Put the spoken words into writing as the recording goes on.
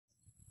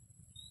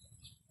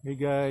Hey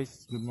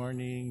guys, good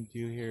morning.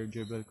 You here,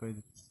 Jebel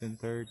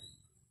Center.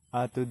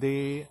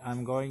 Today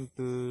I'm going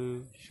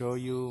to show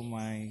you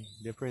my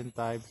different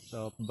types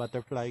of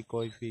butterfly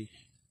koi fish.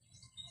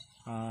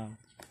 Uh,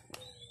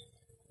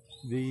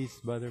 these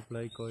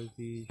butterfly koi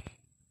fish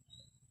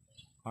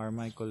are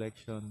my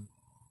collection.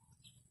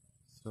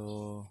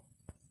 So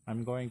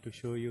I'm going to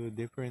show you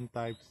different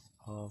types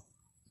of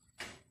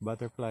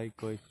butterfly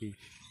koi fish,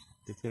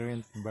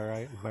 different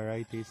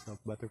varieties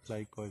of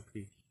butterfly koi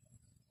fish.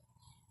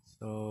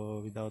 So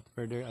without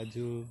further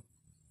ado,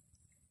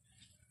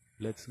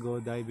 let's go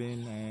dive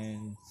in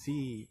and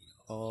see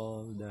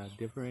all the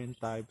different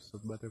types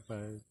of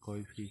butterfly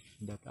koi fish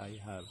that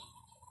I have.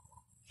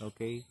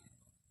 Okay,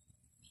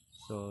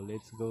 so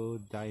let's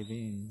go dive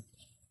in.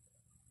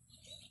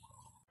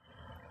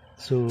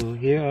 So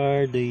here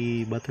are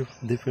the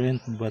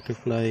different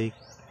butterfly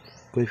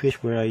koi fish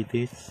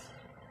varieties,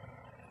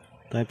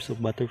 types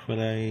of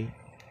butterfly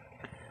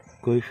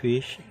koi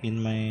fish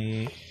in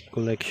my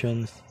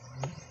collections,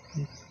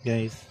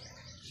 guys.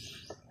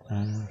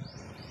 Uh,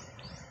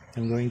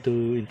 I'm going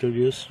to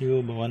introduce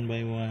you one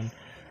by one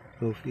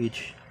of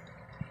each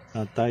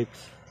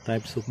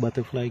types of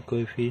butterfly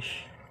koi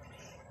fish,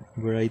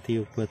 variety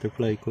of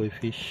butterfly koi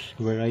fish,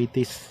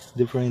 varieties,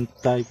 different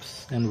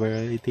types and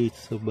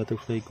varieties of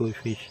butterfly koi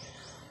fish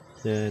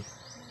that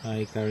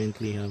I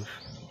currently have.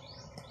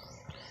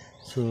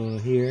 So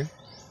here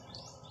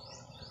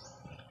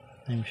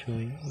I'm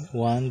showing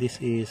one. This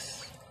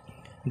is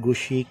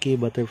Gushiki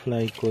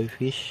butterfly koi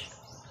fish.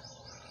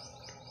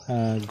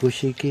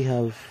 Gushiki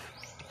have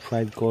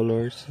 5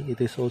 colors.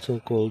 It is also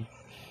called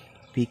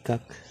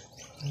peacock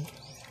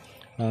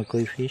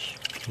koi fish.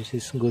 This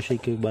is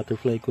Gushiki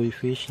butterfly koi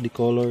fish. The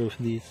color of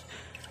these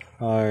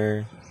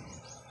are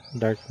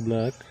dark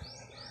black,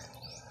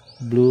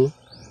 blue,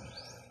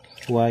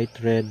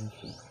 white, red,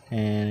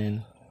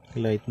 and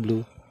light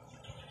blue.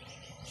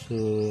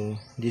 So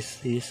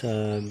this is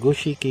a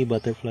Gushiki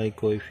butterfly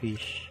koi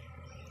fish.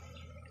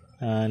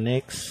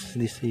 Next,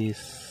 this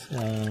is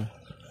a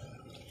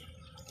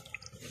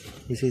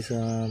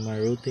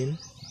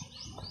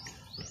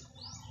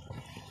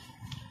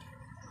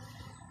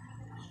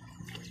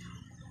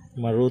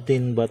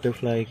marutin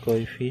butterfly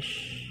koi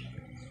fish,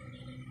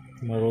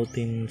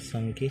 marutin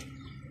sanki,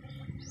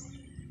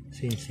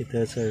 since it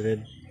has a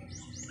red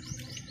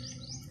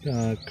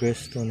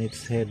crest on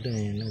its head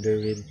and other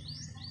red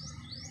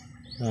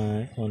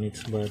on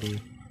its body.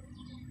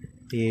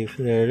 If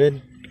the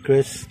red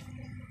crest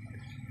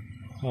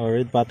or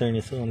red pattern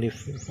is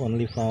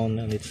only found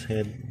on its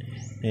head,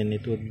 then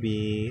it would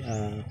be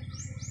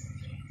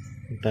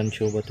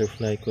tancho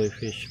butterfly koi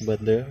fish,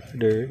 but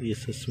there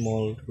is a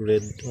small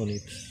red on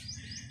its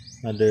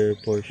other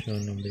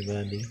portion of the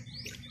body,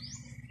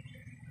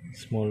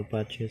 small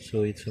patches,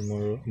 so it's a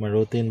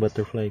marotin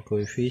butterfly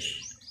koi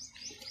fish.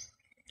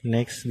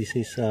 Next, this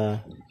is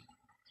a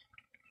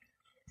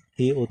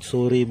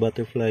Otsuri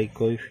butterfly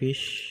koi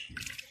fish.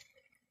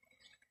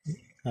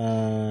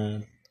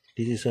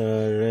 This is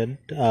a red,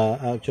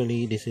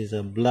 actually this is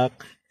a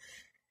black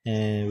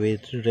and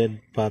with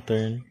red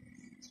pattern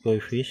koi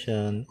fish,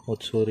 and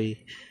Otsuri.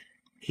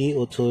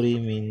 Otsuri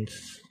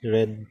means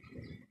red.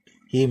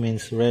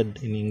 Means red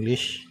in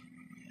English,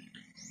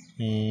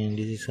 and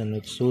this is an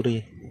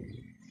Otsuri.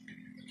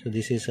 So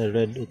this is a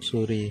red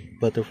Otsuri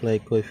butterfly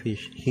koi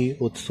fish.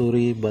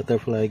 Otsuri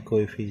butterfly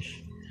koi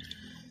fish.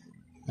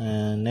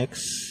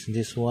 Next,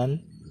 this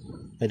one.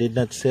 I did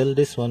not sell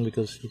this one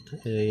because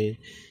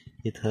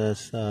it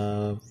has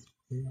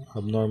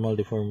abnormal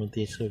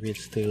deformities of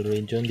its tail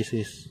region. This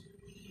is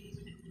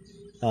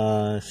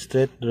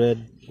straight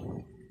red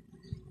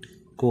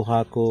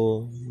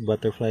Kohaku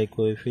butterfly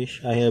koi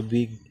fish. I have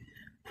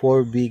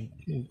four big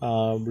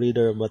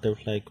breeder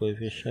butterfly koi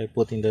fish. I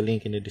put in the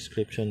link in the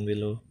description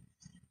below.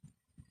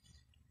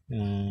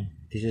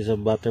 This is a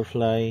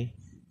butterfly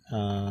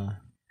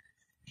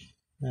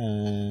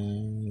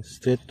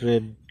straight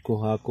red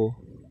Kohaku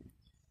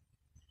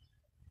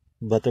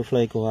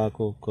butterfly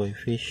Kohaku koi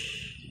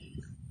fish.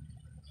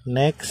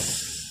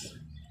 Next,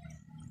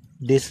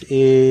 this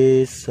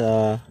is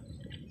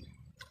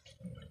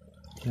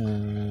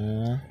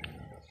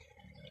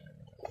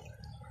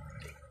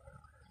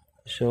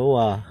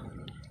Showa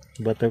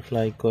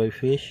butterfly koi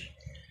fish.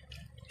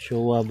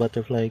 Showa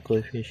butterfly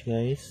koi fish,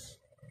 guys.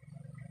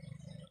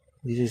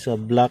 This is a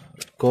black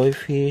koi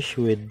fish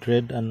with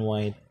red and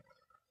white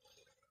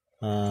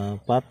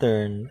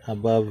pattern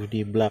above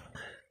the black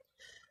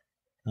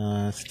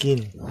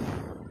skin.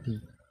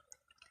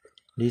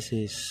 This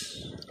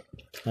is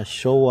a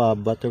Showa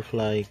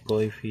butterfly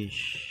koi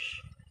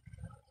fish.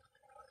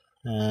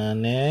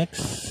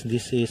 Next,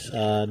 this is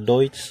a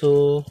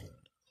Doitsu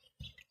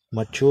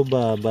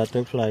Machuba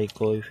butterfly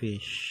koi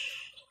fish.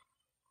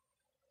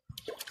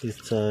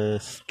 It's a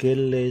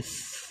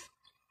scaleless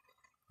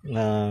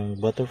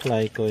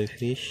butterfly koi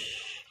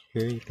fish.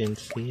 Here you can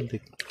see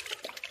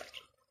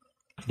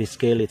the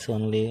scale. It's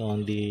only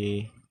on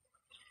the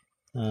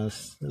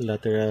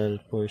lateral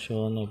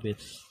portion of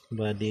its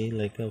body,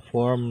 like a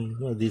form.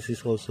 This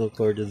is also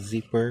called a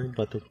zipper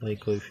butterfly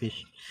koi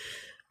fish.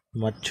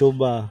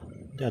 Machoba,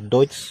 a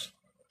Deutsche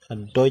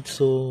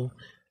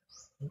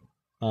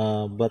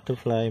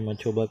butterfly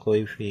Machoba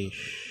koi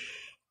fish.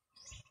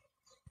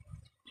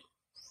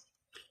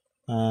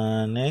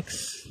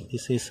 Next,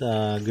 this is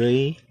a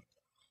gray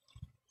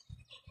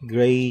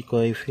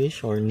koi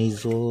fish or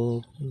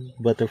Nizo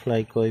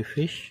butterfly koi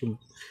fish,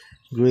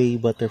 gray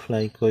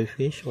butterfly koi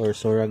fish or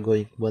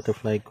Soragoy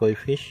butterfly koi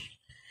fish.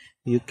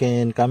 You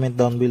can comment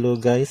down below,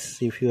 guys,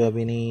 if you have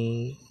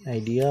any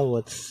idea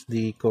what's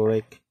the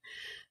correct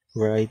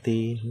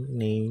variety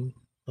name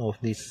of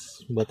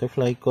this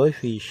butterfly koi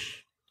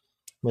fish.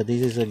 But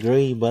this is a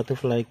gray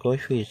butterfly koi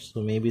fish,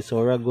 so maybe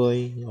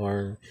Soragoy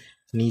or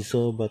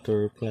Nizo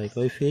butterfly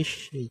koi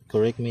fish.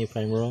 Correct me if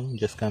I'm wrong,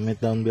 just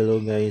comment down below,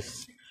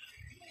 guys.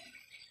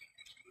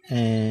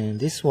 And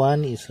this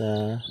one is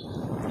a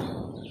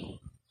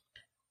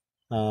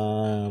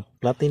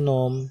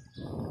platinum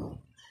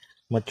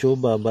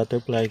Machoba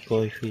butterfly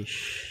koi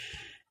fish.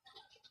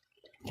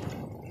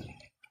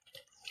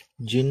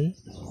 Gin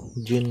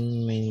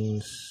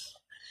means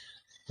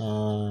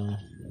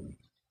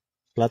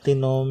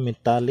platinum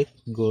metallic,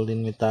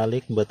 golden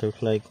metallic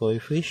butterfly koi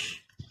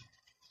fish.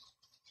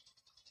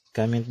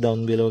 Comment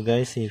down below,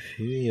 guys, if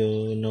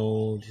you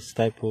know this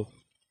type of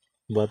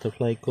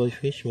butterfly koi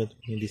fish. But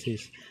this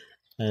is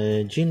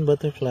Gin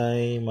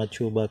butterfly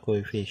Machoba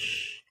koi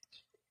fish.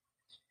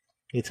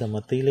 It's a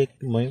metallic,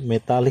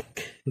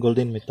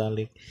 golden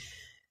metallic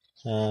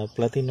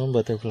platinum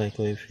butterfly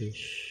koi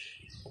fish.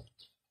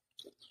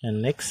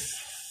 And next,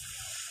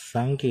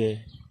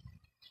 Sanke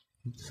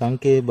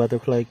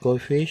butterfly koi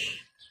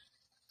fish.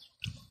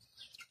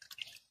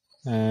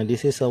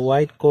 This is a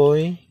white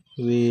koi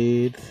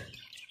with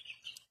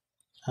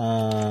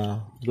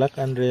black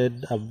and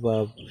red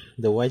above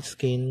the white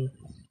skin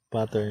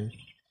pattern.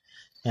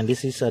 And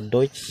this is a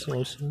Deutsche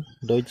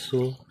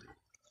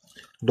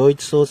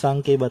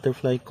Sanke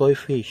butterfly koi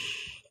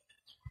fish.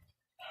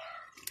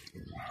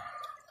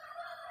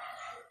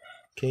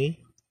 Okay.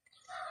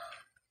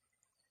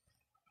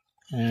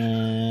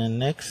 And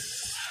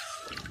next,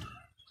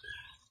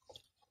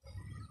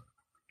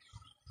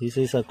 this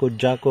is a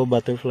Kojako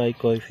butterfly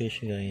koi fish,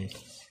 guys.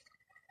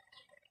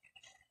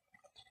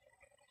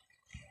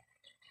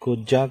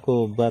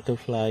 Kojako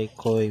butterfly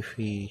koi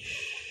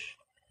fish.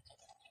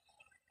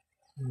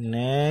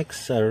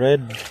 Next, a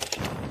red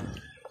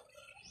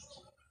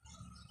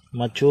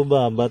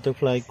Machoba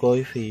butterfly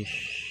koi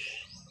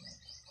fish.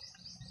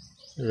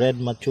 Red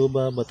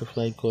Machoba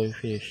butterfly koi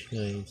fish,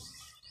 guys.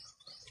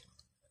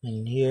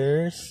 And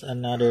here's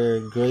another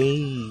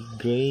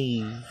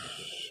gray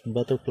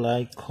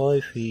butterfly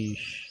koi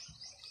fish.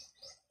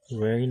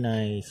 Very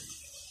nice.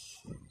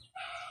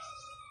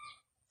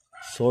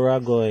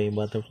 Soragoy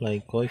butterfly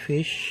koi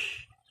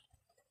fish.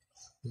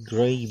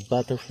 Gray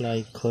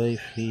butterfly koi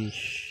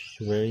fish.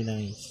 Very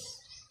nice.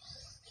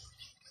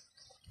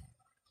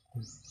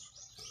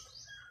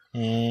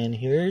 And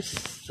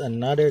here's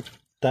another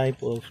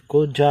type of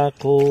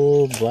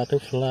Kojako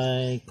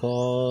butterfly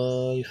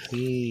koi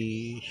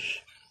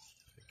fish.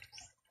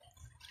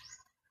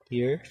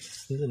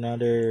 Here's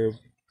another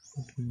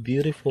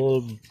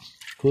beautiful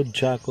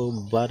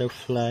Kojako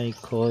butterfly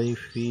koi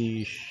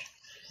fish.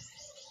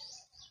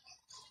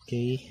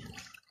 Okay.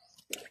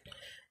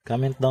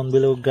 Comment down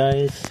below,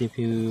 guys, if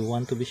you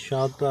want to be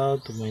shout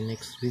out to my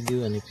next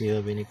video, and if you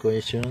have any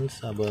questions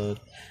about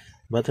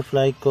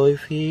butterfly koi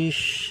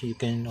fish, you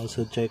can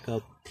also check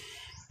out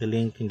the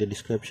link in the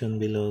description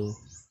below.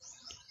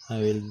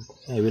 I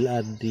will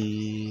add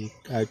the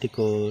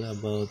article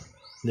about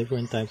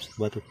different types of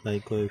butterfly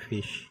koi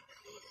fish.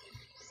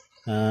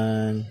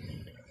 And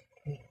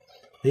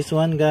this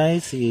one,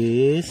 guys,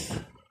 is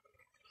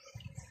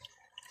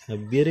a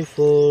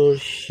beautiful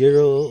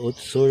Shiro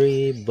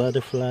Utsuri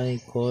butterfly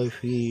koi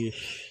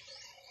fish.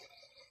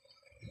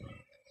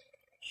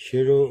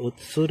 Shiro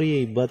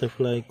Utsuri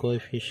butterfly koi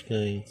fish,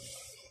 guys.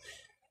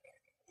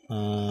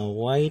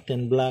 White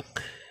and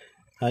black,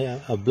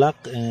 a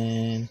black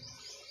and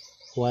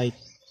white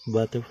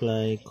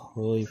butterfly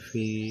koi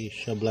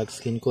fish, a black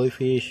skin koi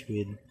fish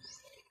with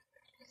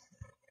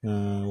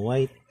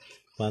white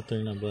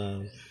pattern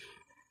above.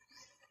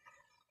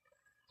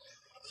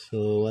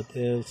 So what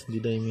else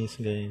did I miss,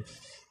 guys?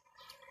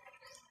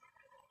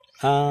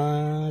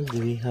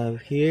 We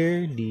have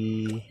here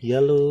the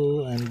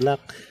yellow and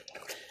black.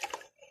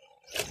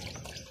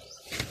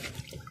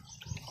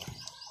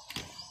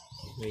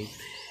 Wait.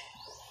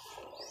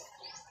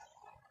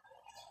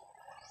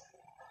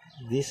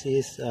 This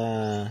is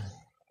a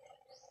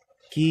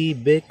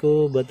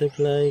Kibeko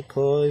butterfly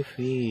koi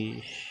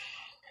fish.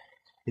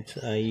 It's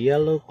a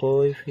yellow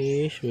koi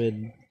fish with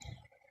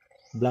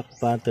black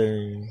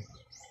pattern.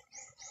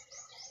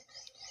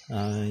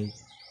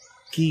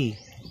 Ki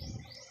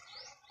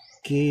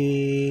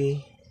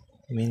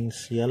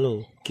means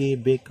yellow.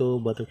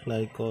 Kibeko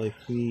butterfly koi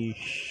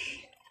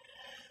fish.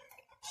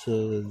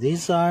 So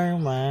these are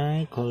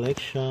my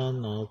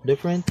collection of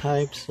different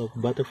types of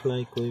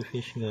butterfly koi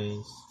fish,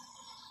 guys.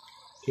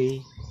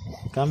 Okay,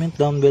 comment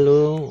down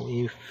below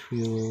if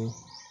you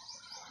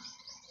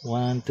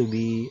want to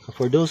be,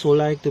 for those who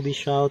like to be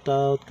shout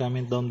out,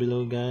 comment down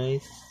below,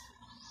 guys.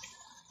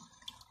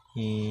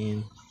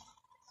 And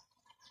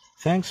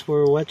thanks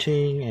for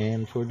watching,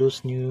 and for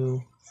those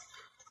new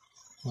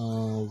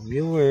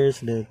viewers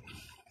that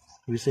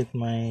visit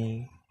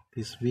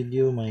this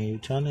video, my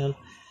channel,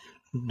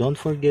 don't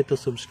forget to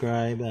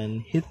subscribe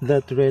and hit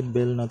that red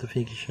bell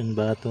notification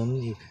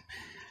button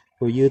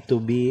for you to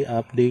be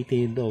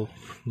updated of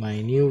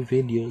my new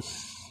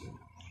videos.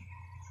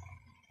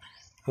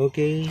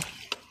 Okay,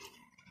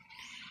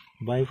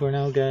 bye for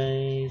now,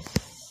 guys.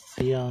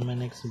 See ya on my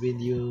next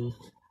video.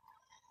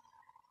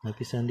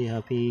 Happy Sunday,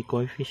 happy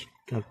koi fish,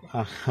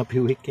 happy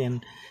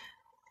weekend.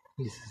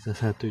 This is a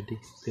Saturday,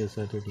 still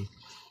Saturday.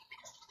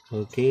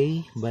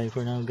 Okay, bye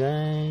for now,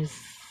 guys.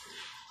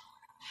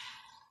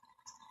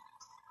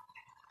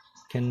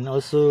 Can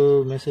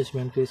also message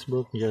me on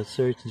Facebook, just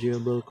search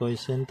Geobel Koi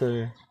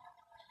Center.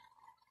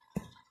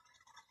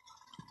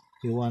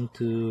 If you want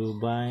to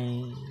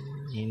buy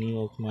any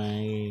of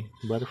my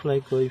butterfly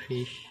koi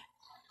fish,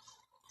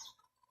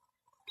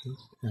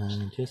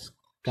 just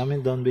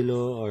comment down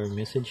below or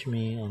message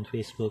me on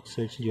Facebook,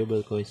 search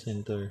Geobel Koi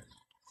Center.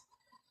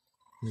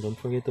 And don't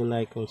forget to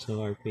like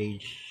also our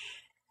page.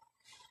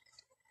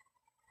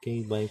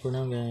 Okay, bye for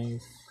now,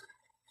 guys.